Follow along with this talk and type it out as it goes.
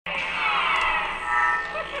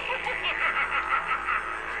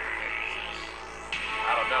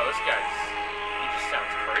this guy's... He just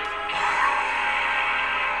sounds crazy.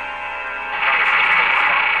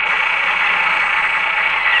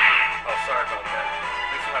 Oh, sorry about that.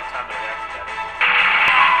 At least we'll have time to react to that.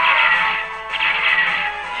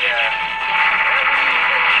 Yeah.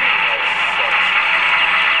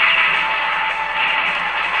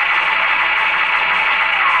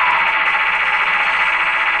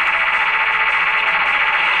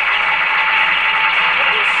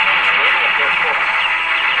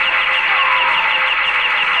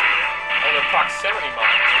 Proximity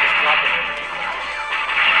mines, they're just dropping underneath them.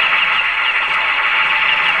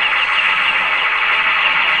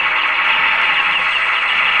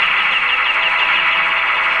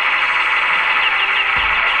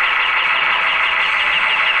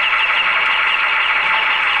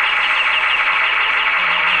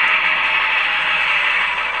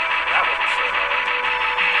 That wasn't so hard.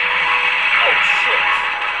 Oh shit!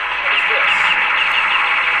 What is this?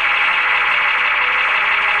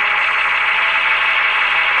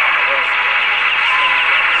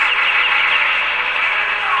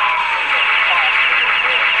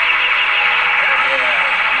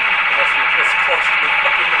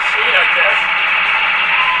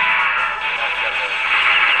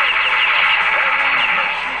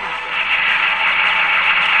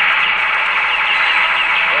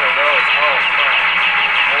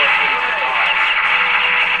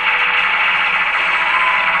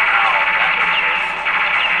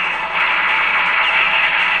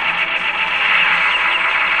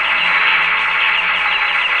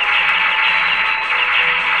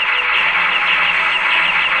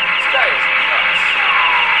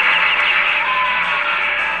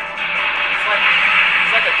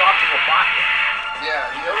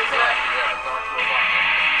 Yeah, you notice that? Yeah, Dark Robot.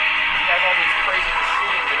 He has all these crazy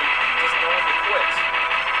machines and he just no one to quit.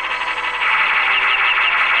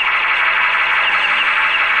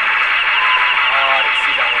 Oh, I didn't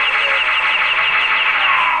see that one over there.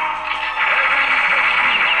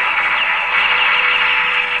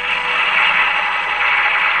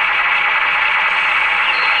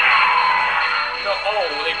 No,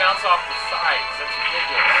 oh, they bounce off the sides. That's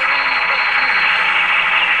ridiculous.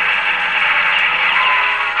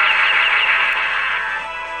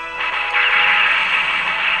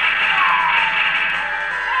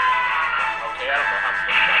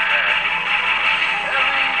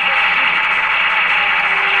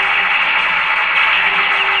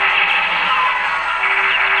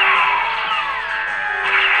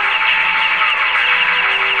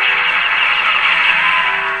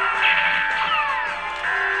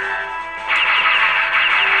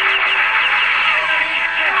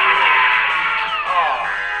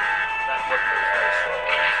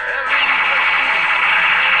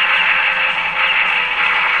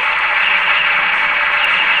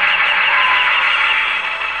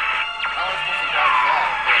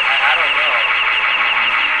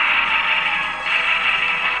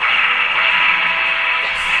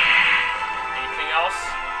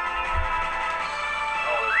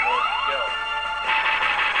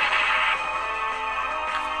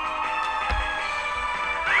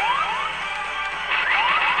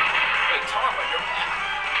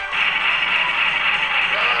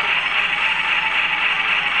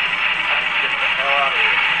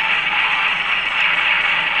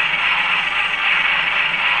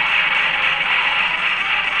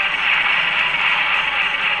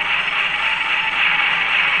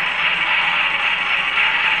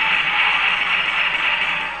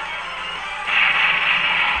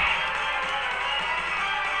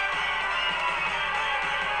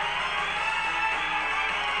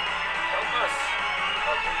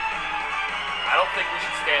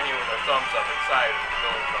 Thumbs up inside of the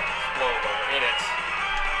building from explode over in it.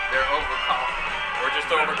 They're overconfident. We're just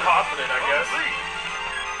overconfident, I guess.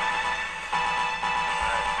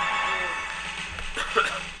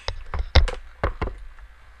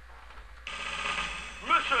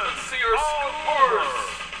 Mission! Let's see our scores!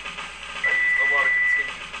 I used a lot of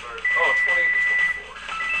continues first. Oh, 28 to 24.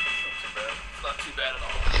 Not too bad. It's not too bad at all.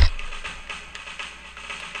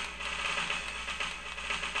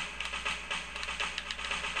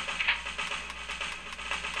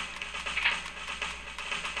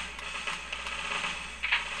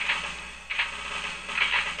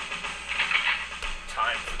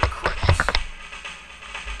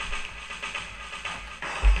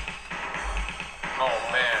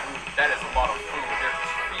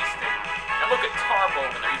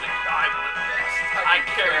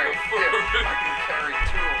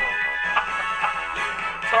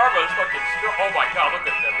 Tarbo's fucking strong. Oh my god, look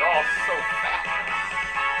at them. They're all so fat.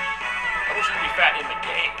 I wish you'd be fat in the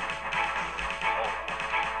game. Oh.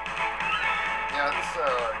 Yeah, this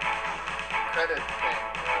credit thing,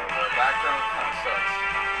 the background kind of sucks.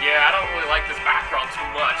 Yeah, I don't really like this background too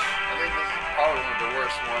much. I think this is probably one of the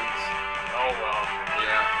worst ones. Oh well.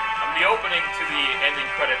 Yeah. I mean, the opening to the ending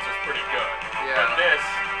credits was pretty good. Yeah. But this,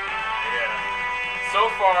 yeah. So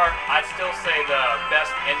far, I'd still say the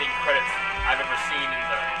best ending credits I've ever seen in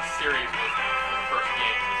the series was the first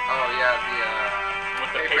game. Oh yeah,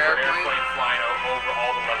 with the paper airplane flying over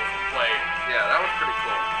all the levels we played. Yeah, that was pretty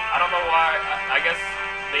cool. I don't know why. I guess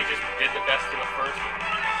they just did the best for the first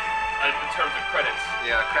in terms of credits.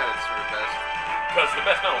 Yeah, credits were the best. Because the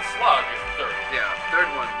best Metal Slug is the third. Yeah, third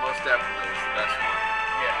one most definitely was the best one.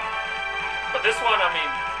 Yeah. But this one, I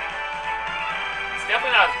mean, it's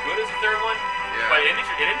definitely not as good as the third one. Yeah. But it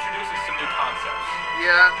introduces some new concepts.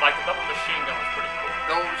 Yeah. Like the double machine gun was pretty cool.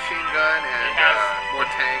 Double machine gun and it has more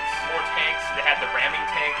tanks. More tanks. They had the ramming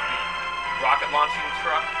tank, the rocket launching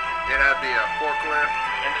truck. It had the forklift.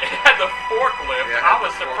 And it had the forklift. Yeah, I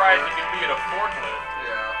was surprised it could be in a forklift.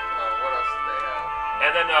 Yeah. What else did they have?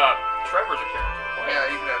 And then Trevor's a character. Yeah,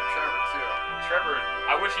 you could have Trevor too. Trevor,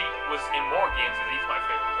 I wish he was in more games because he's my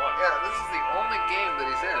favorite one. Yeah, this is the only game that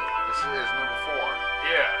he's in. This is number 4.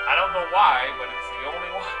 Yeah, I don't know why, but it's the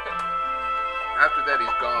only one. After that,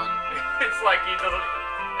 he's gone. It's like he doesn't.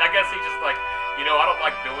 I guess he just like, I don't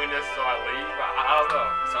like doing this, so I leave. I don't know.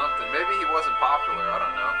 Something. Maybe he wasn't popular. I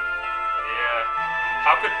don't know. Yeah.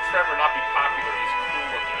 How could Trevor not be popular? He's cool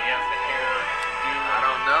looking. He has the hairdo. I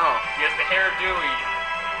don't know. He has the hairdo.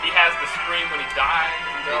 He has the scream when he dies.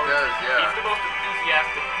 He does, yeah. He's the most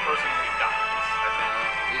enthusiastic person when he dies, I think.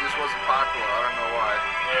 He just wasn't popular. I don't know why.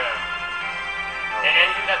 Yeah.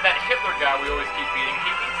 And that Hitler guy we always keep beating, he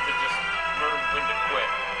needs to just learn when to quit.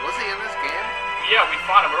 Was he in this game? Yeah, we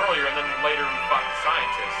fought him earlier, and then later we fought the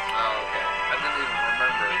scientist. Oh, okay. I didn't even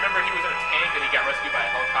remember. Remember he was in a tank, and he got rescued by a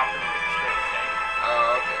helicopter and he destroyed the tank?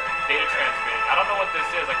 Oh, okay. Data transmitting. I don't know what this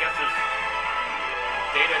is. I guess there's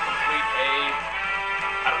data complete A.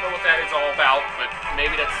 I don't know what that is all about, but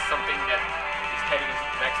maybe that's something that is heading into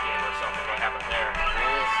the next game or something. What happened there?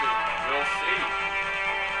 We'll see. We'll see.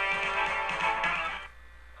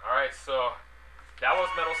 Alright, so that was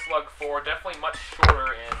Metal Slug 4. Definitely much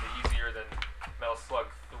shorter and easier than Metal Slug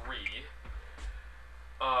 3.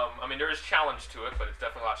 I mean, there is challenge to it, but it's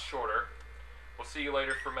definitely a lot shorter. We'll see you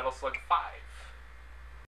later for Metal Slug 5.